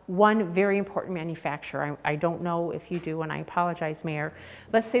have one very important manufacturer? I don't know if you do, and I apologize, Mayor.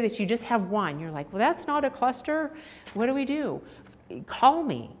 Let's say that you just have one. You're like, well, that's not a cluster. What do we do? Call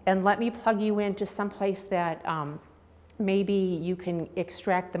me and let me plug you into someplace that maybe you can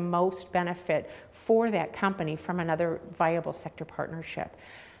extract the most benefit for that company from another viable sector partnership.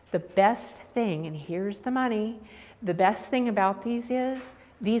 The best thing, and here's the money, the best thing about these is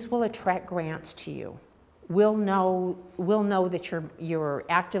these will attract grants to you. We'll know that you're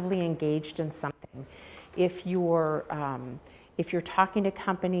actively engaged in something. If you're talking to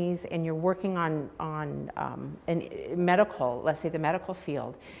companies and you're working on medical, let's say the medical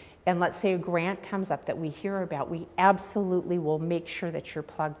field, and let's say a grant comes up that we hear about, we absolutely will make sure that you're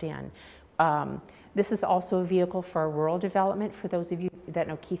plugged in. This is also a vehicle for rural development, for those of you that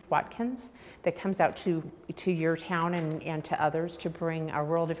know Keith Watkins, that comes out to your town and to others to bring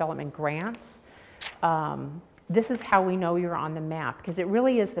rural development grants. This is how we know you're on the map, because it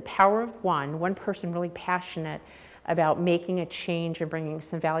really is the power of one person really passionate about making a change and bringing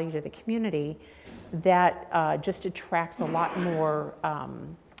some value to the community that just attracts a lot more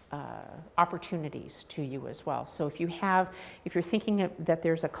opportunities to you as well. So if you're thinking that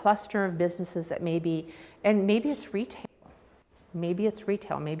there's a cluster of businesses that maybe it's retail,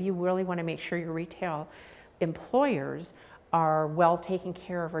 maybe you really want to make sure your retail employers are well taken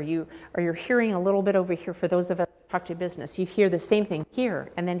care of, or you're hearing a little bit over here. For those of us who talk to business, you hear the same thing here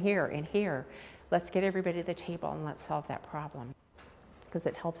and then here and here. Let's get everybody to the table and let's solve that problem, because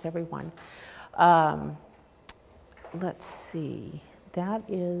it helps everyone. Let's see. That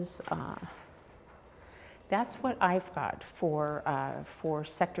is, that's what I've got for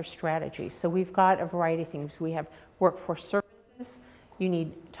sector strategy. So we've got a variety of things. We have workforce services. You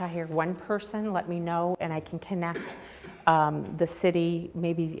need to hire one person, let me know, and I can connect the city.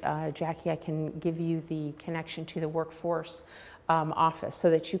 Maybe, Jackie, I can give you the connection to the workforce office so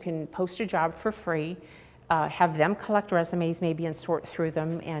that you can post a job for free, have them collect resumes maybe and sort through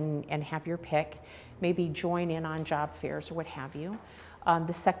them and have your pick. Maybe join in on job fairs or what have you.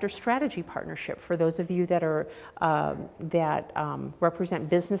 The sector strategy partnership, for those of you that are represent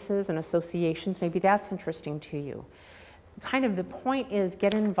businesses and associations, maybe that's interesting to you. Kind of the point is,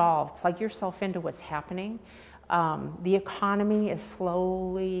 get involved, plug yourself into what's happening. The economy is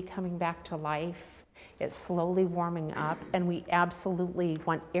slowly coming back to life. It's slowly warming up, and we absolutely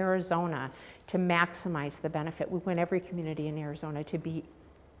want Arizona to maximize the benefit. We want every community in Arizona to be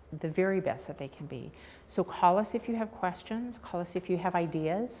the very best that they can be. So call us if you have questions, call us if you have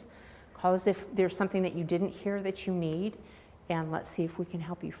ideas, call us if there's something that you didn't hear that you need, and let's see if we can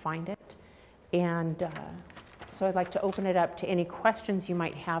help you find it. And so I'd like to open it up to any questions you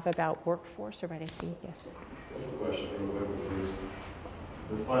might have about workforce. Everybody see? Yes. Just a question real quick, please.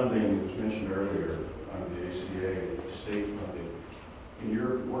 The funding that was mentioned earlier on the ACA, state funding, in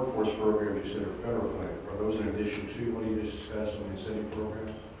your workforce programs, you said are federal funding. Are those in addition to what you just discussed on the incentive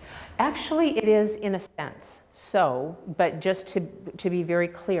programs? Actually, it is in a sense. So, but just to be very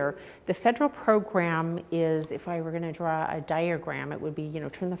clear, the federal program is, if I were going to draw a diagram, it would be,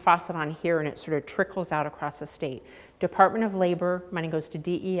 turn the faucet on here and it sort of trickles out across the state. Department of Labor, money goes to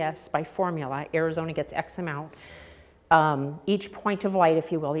DES by formula. Arizona gets X amount. Each point of light,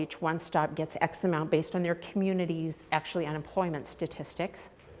 if you will, each one stop gets X amount based on their community's actually unemployment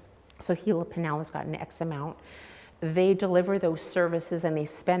statistics. So Gila Pinellas got an X amount. They deliver those services and they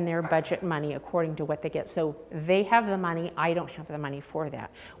spend their budget money according to what they get. So they have the money, I don't have the money for that.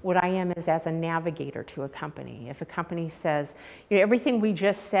 What I am is as a navigator to a company. If a company says, everything we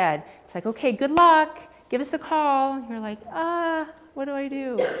just said, it's like, okay, good luck, give us a call. You're like, what do I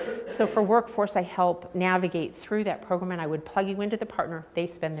do? So for workforce, I help navigate through that program, and I would plug you into the partner. They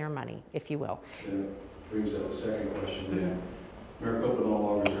spend their money, if you will. And it brings up the second question then. Maricopa no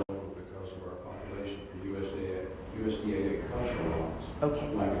longer is eligible because of our population for USDA agricultural loans. Okay.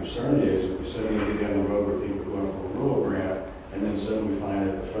 My concern is if we suddenly get down the road, we think we're going for a rural grant, and then suddenly we find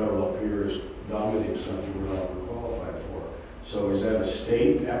that the federal appears dominating something we're not qualified for. So is that a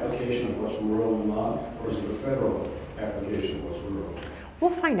state application of what's rural and not, or is it a federal application of what's rural?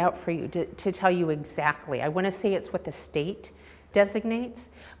 We'll find out for you to tell you exactly. I want to say it's what the state designates,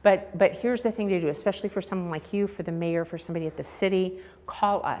 but here's the thing to do, especially for someone like you, for the mayor, for somebody at the city,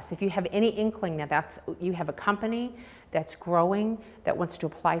 call us. If you have any inkling that you have a company that's growing, that wants to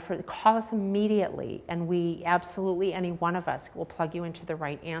apply for it, call us immediately, and we absolutely, any one of us, will plug you into the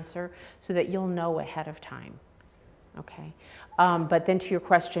right answer so that you'll know ahead of time. Okay, but then to your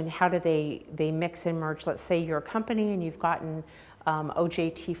question, how do they mix and merge? Let's say you're a company and you've gotten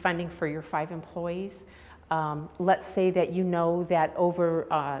OJT funding for your 5 employees. Let's say that you know that over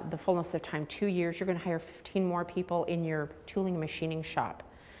the fullness of time, 2 years, you're going to hire 15 more people in your tooling and machining shop.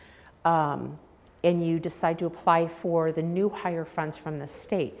 And you decide to apply for the new hire funds from the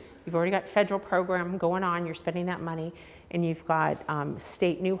state. You've already got federal program going on, you're spending that money, and you've got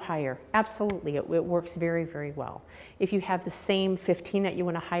state new hire. Absolutely, it works very, very well. If you have the same 15 that you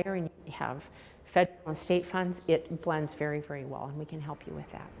want to hire and you have federal and state funds, it blends very, very well, and we can help you with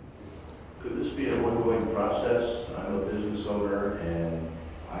that. Could this be an ongoing process? I'm a business owner and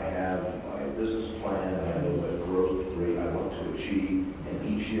I have my business plan, I know what growth rate I want to achieve,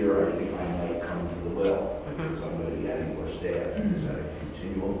 and each year I think I might come to the well because I'm going to be adding more staff. Is that a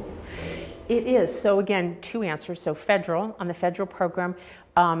continual? It is. So again, 2 answers. So federal, on the federal program,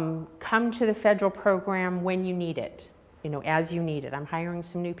 come to the federal program when you need it. You know, as you need it. I'm hiring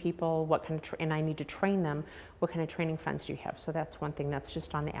some new people, what kind of and I need to train them. What kind of training funds do you have? So that's one thing, that's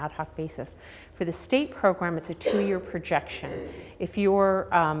just on an ad hoc basis. For the state program, it's a 2-year projection. If you're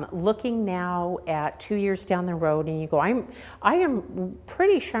looking now at 2 years down the road and you go, I am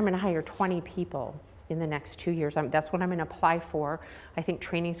pretty sure I'm going to hire 20 people in the next 2 years. That's what I'm going to apply for. I think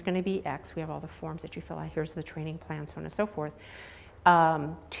training is going to be X. We have all the forms that you fill out. Here's the training plan, so on and so forth.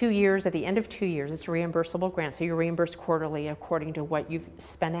 2 years, at the end of 2 years, it's a reimbursable grant, so you're reimbursed quarterly according to what you've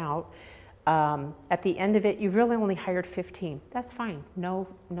spent out. At the end of it, you've really only hired 15. That's fine. No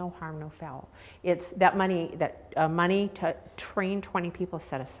harm, no foul. It's that money to train 20 people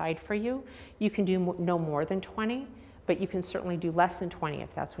set aside for you. You can do no more than 20, but you can certainly do less than 20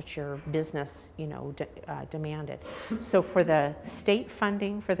 if that's what your business, demanded. So for the state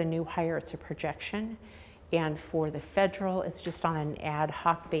funding for the new hire, it's a projection. And for the federal, it's just on an ad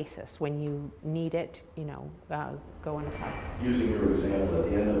hoc basis. When you need it, go and apply. Using your example, at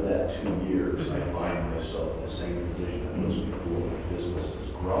the end of that 2 years, I find myself in the same position I was before. The business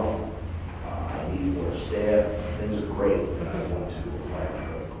has grown. I need more staff. Things are great, and I want to apply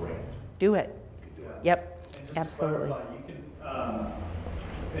for a grant. Do it. And Yep, just absolutely. To clarify,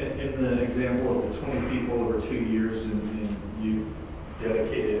 you can, in the example of the 20 people over 2 years, and you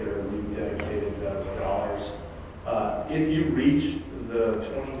dedicated or rededicated those dollars. If you reach the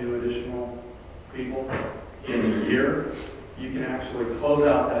 20 new additional people in a year, you can actually close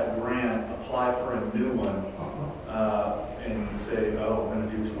out that grant, apply for a new one, and say, oh, I'm going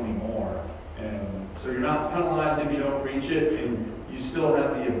to do 20 more. And so you're not penalized if you don't reach it, and you still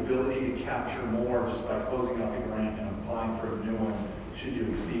have the ability to capture more just by closing out the grant and applying for a new one, should you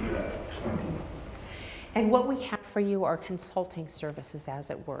exceed that 20. And what we have for you are consulting services, as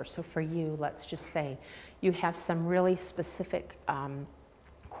it were. So for you, let's just say you have some really specific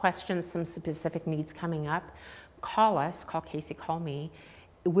questions, some specific needs coming up. Call us, call Casey, call me.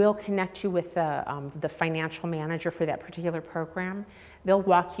 We'll connect you with the financial manager for that particular program. They'll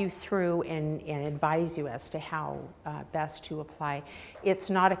walk you through and advise you as to how best to apply. It's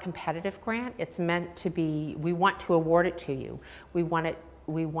not a competitive grant. It's meant to be, we want to award it to you. We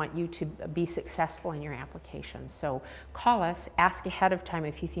want you to be successful in your application. So call us, ask ahead of time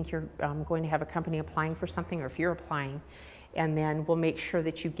if you think you're going to have a company applying for something or if you're applying, and then we'll make sure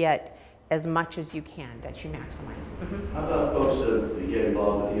that you get as much as you can, that you maximize. How about folks that get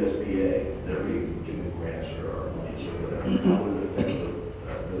involved with the SBA, they're giving grants or monies or whatever? How would it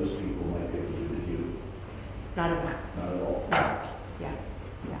affect those people might be able to do with you? Not at all. Not at all. Yeah.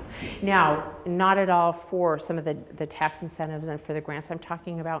 Now, not at all for some of the tax incentives and for the grants I'm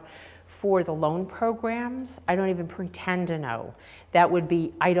talking about. For the loan programs, I don't even pretend to know. That would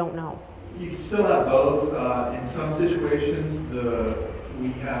be, I don't know. You can still have both. In some situations,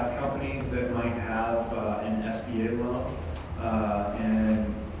 we have companies that might have an SBA loan,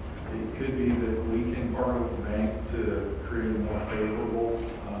 and it could be that we can partner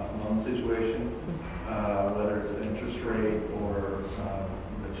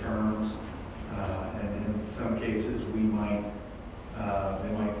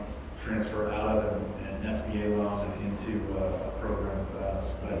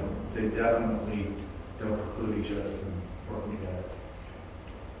they definitely don't preclude each other from working together.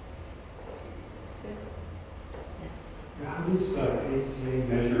 How does ACA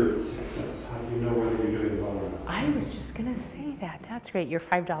measure its success? How do you know whether you're doing well or not? I was just going to say that. That's great. Your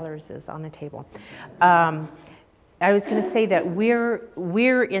 $5 is on the table. I was going to say that we're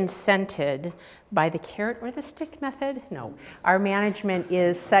incented by the carrot or the stick method. No, our management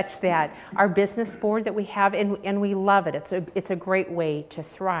is such that our business board that we have, and we love it. It's a great way to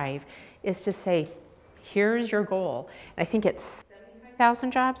thrive. Is to say, here's your goal. And I think it's 75,000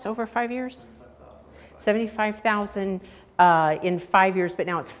 jobs over 5 years. 75,000 in 5 years, but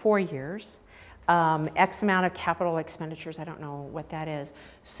now it's 4 years. X amount of capital expenditures, I don't know what that is.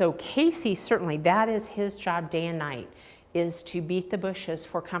 So Casey, certainly that is his job day and night, is to beat the bushes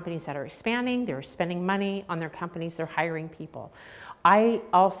for companies that are expanding, they're spending money on their companies, they're hiring people. I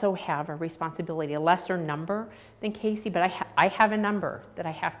also have a responsibility, a lesser number than Casey, but I have a number that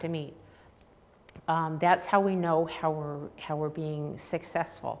I have to meet. That's how we know how we're being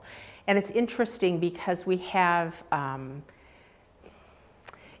successful. And it's interesting because we have,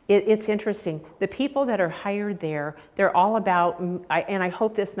 it's interesting, the people that are hired there, they're all about, and I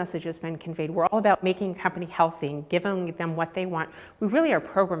hope this message has been conveyed, we're all about making a company healthy and giving them what they want. We really are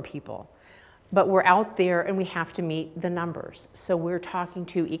program people, but we're out there and we have to meet the numbers. So we're talking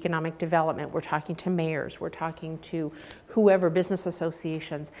to economic development, we're talking to mayors, we're talking to whoever, business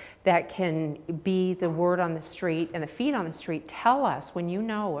associations, that can be the word on the street and the feet on the street. Tell us when you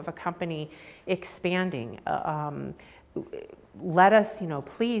know of a company expanding. Let us,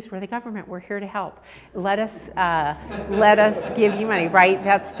 please, we're the government, we're here to help. Let us give you money, right?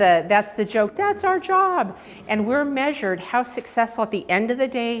 That's the joke, that's our job. And we're measured how successful at the end of the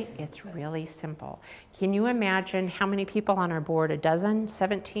day. It's really simple. Can you imagine how many people on our board? A dozen,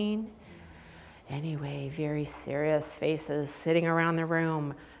 17? Anyway, very serious faces sitting around the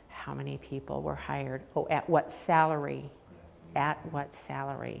room. How many people were hired? Oh, at what salary? At what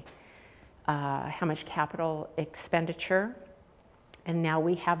salary? How much capital expenditure? And now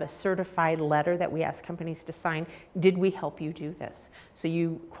we have a certified letter that we ask companies to sign. Did we help you do this? So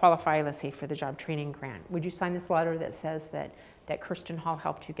you qualify, let's say, for the job training grant. Would you sign this letter that says that Kirsten Hall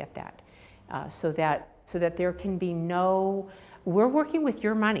helped you get that? So that there can be no, we're working with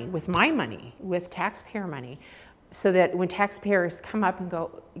your money, with my money, with taxpayer money, so that when taxpayers come up and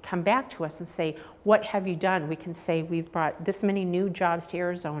come back to us and say, what have you done? We can say, we've brought this many new jobs to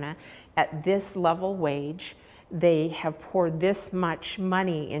Arizona at this level wage. They have poured this much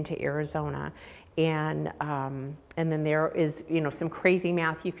money into Arizona, and then there is some crazy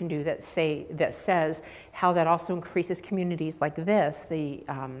math you can do that says how that also increases communities like this, the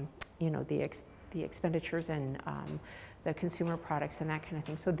expenditures and the consumer products and that kind of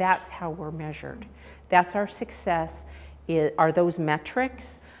thing. So that's how we're measured. That's our success. Are those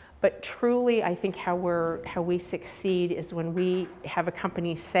metrics? But truly, I think how we succeed is when we have a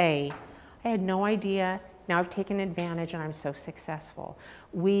company say, I had no idea. Now I've taken advantage and I'm so successful.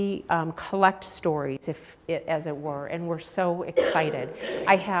 We collect stories, as it were, and we're so excited.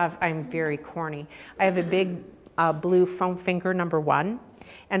 I'm very corny. I have a big blue foam finger, #1,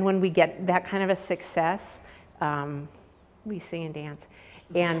 and when we get that kind of a success, we sing and dance,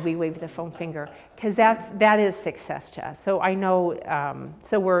 and we wave the foam finger, because that is success to us. So I know,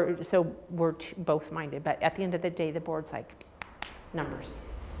 so we're both minded, but at the end of the day, the board's like, numbers.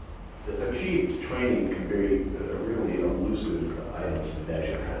 The achieved training can be really elusive items to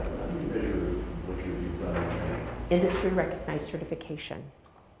measure. How do you measure what you've done in training? Industry recognized certification.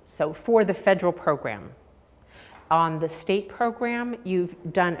 So for the federal program. On the state program, you've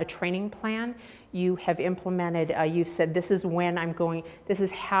done a training plan. You have implemented, you've said this is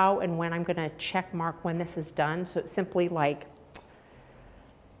how and when I'm going to check mark when this is done. So it's simply like,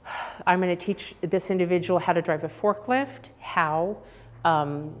 I'm going to teach this individual how to drive a forklift, how,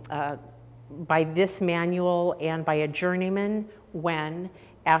 by this manual and by a journeyman, when,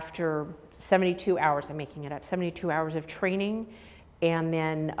 after 72 hours, I'm making it up, 72 hours of training, and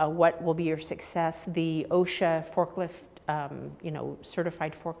then what will be your success? The OSHA forklift,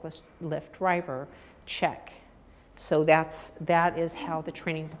 certified forklift driver, check. So that is how the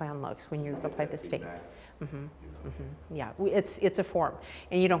training plan looks when you've applied the state. Yeah, it's a form,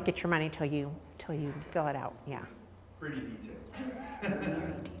 and you don't get your money till you fill it out. Yeah. Pretty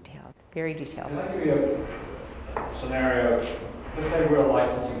detailed. Very detailed. Can I give you a scenario? Let's say we're a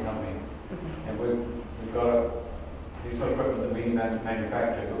licensing company, and we've got a piece of equipment that we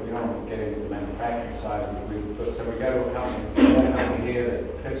manufacture, but we don't want to get into the manufacturing side. So we go to a company here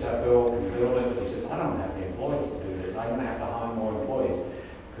that fits our bill, can build it, that says, I don't have the employees to do this. I'm going to have to hire more employees.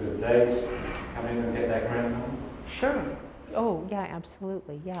 Could they come in and get that grant money? Sure. Oh, yeah,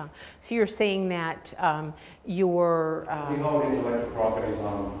 absolutely, yeah. So you're saying that your... We hold intellectual properties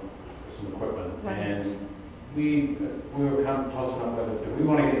on some equipment, Right. and we were kind of tossing up whether, do we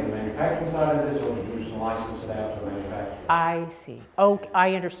want to get in the manufacturing side of this, or do we just license it out to a manufacturer? I see. Oh,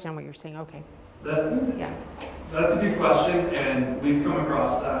 I understand what you're saying, okay. Yeah. That's a good question, and we've come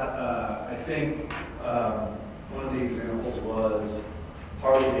across that. I think one of the examples was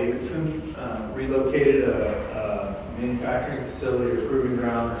Harley-Davidson relocated a manufacturing facility or proving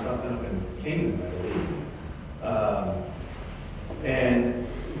ground or something up in Kingman, I believe. And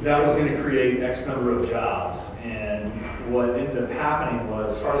that was going to create X number of jobs. And what ended up happening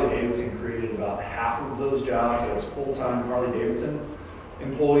was Harley-Davidson created about half of those jobs as full-time Harley-Davidson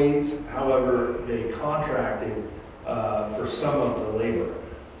employees. However, they contracted for some of the labor.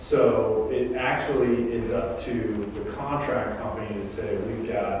 So it actually is up to the contract company to say, we've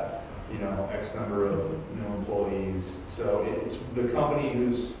got, you know, X number of new employees. So it's the company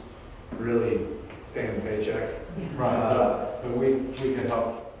who's really paying the paycheck. Right, but we can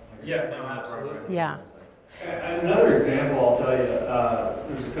help. Yeah, no, absolutely. Yeah. Another example, I'll tell you,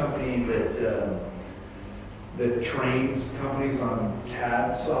 there's a company that trains companies on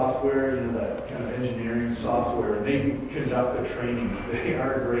CAD software, you know, that kind of engineering software. They conduct the training. They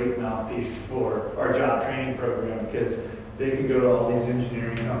are a great mouthpiece for our job training program, because they can go to all these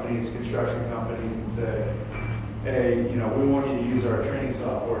engineering companies, construction companies, and say, hey, you know, we want you to use our training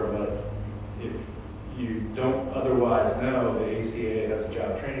software, but if you don't otherwise know, the ACA has a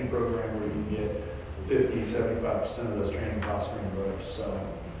job training program where you can get 50, 75% of those training costs reimbursed. So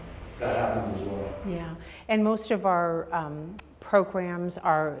that happens as well. Yeah, and most of our programs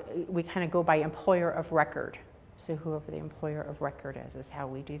are, we kind of go by employer of record. So whoever the employer of record is how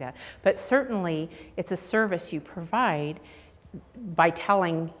we do that. But certainly, it's a service you provide by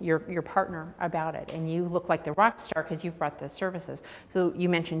telling your partner about it. And you look like the rock star because you've brought the services. So you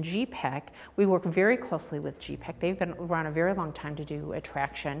mentioned GPEC. We work very closely with GPEC. They've been around a very long time to do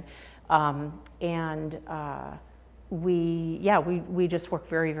attraction. We just work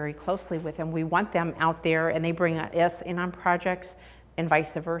very, very closely with them. We want them out there, and they bring us in on projects and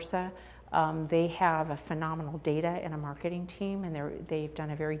vice versa. They have a phenomenal data and a marketing team, and they've done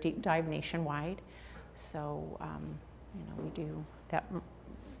a very deep dive nationwide. So, you know, we do that.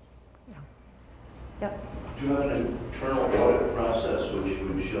 Yeah. Yep. Do you have an internal audit process which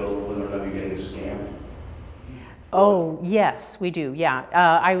would show whether or not you're getting scammed? Oh, yes, we do, yeah.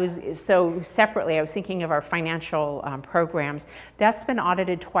 So separately, I was thinking of our financial programs. That's been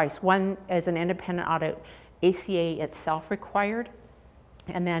audited twice. One as an independent audit, ACA itself required,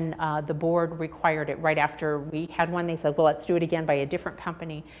 and then the board required it right after we had one. They said, well, let's do it again by a different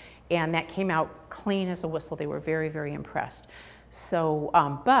company, and that came out clean as a whistle. They were very, very impressed. So,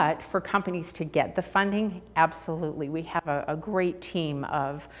 but for companies to get the funding, absolutely. We have a great team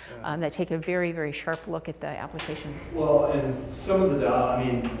of that take a very, very sharp look at the applications. Well, and some of the I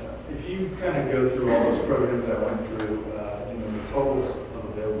mean, if you kind of go through all those programs I went through, you know, the totals of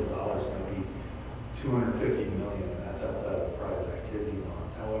available dollars might be $250 million, and that's outside of private activity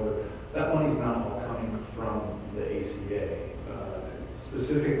bonds. However, that money's not all coming from the ACA.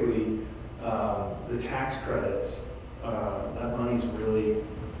 Specifically, the tax credits. That money's really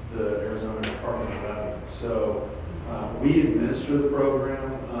the Arizona Department of Revenue. So we administer the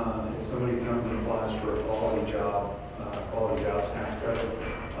program. If somebody comes and applies for a quality jobs tax credit,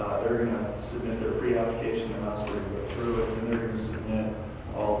 they're going to submit their pre-application to us. We're going to go through it, and they're going to submit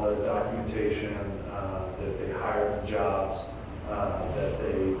all the documentation that they hired the jobs, that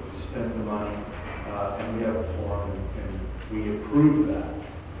they spent the money, and we have a form, and we approve that.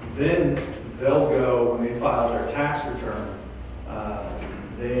 Then they'll go, when they file their tax return,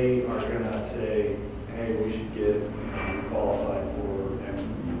 they are going to say, hey, we should get, you know, qualified for X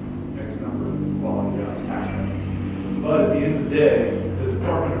number of quality jobs tax credits. But at the end of the day, the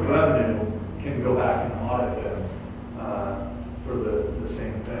Department of Revenue can go back and audit them for the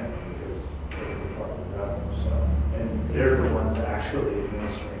same thing, because they're the Department of Revenue. So, and they're the ones actually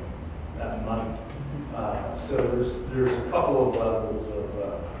administering that money. So there's a couple of levels of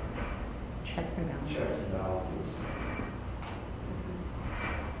Checks and balances. Checks and balances.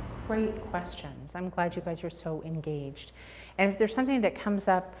 Great questions. I'm glad you guys are so engaged. And if there's something that comes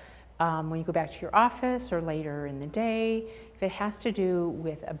up when you go back to your office or later in the day, if it has to do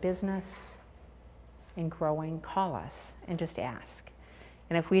with a business and growing, call us and just ask.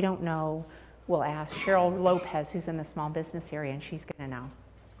 And if we don't know, we'll ask Cheryl Lopez, who's in the small business area, and she's going to know.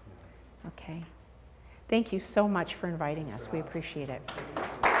 Okay. Thank you so much for inviting us. We appreciate it.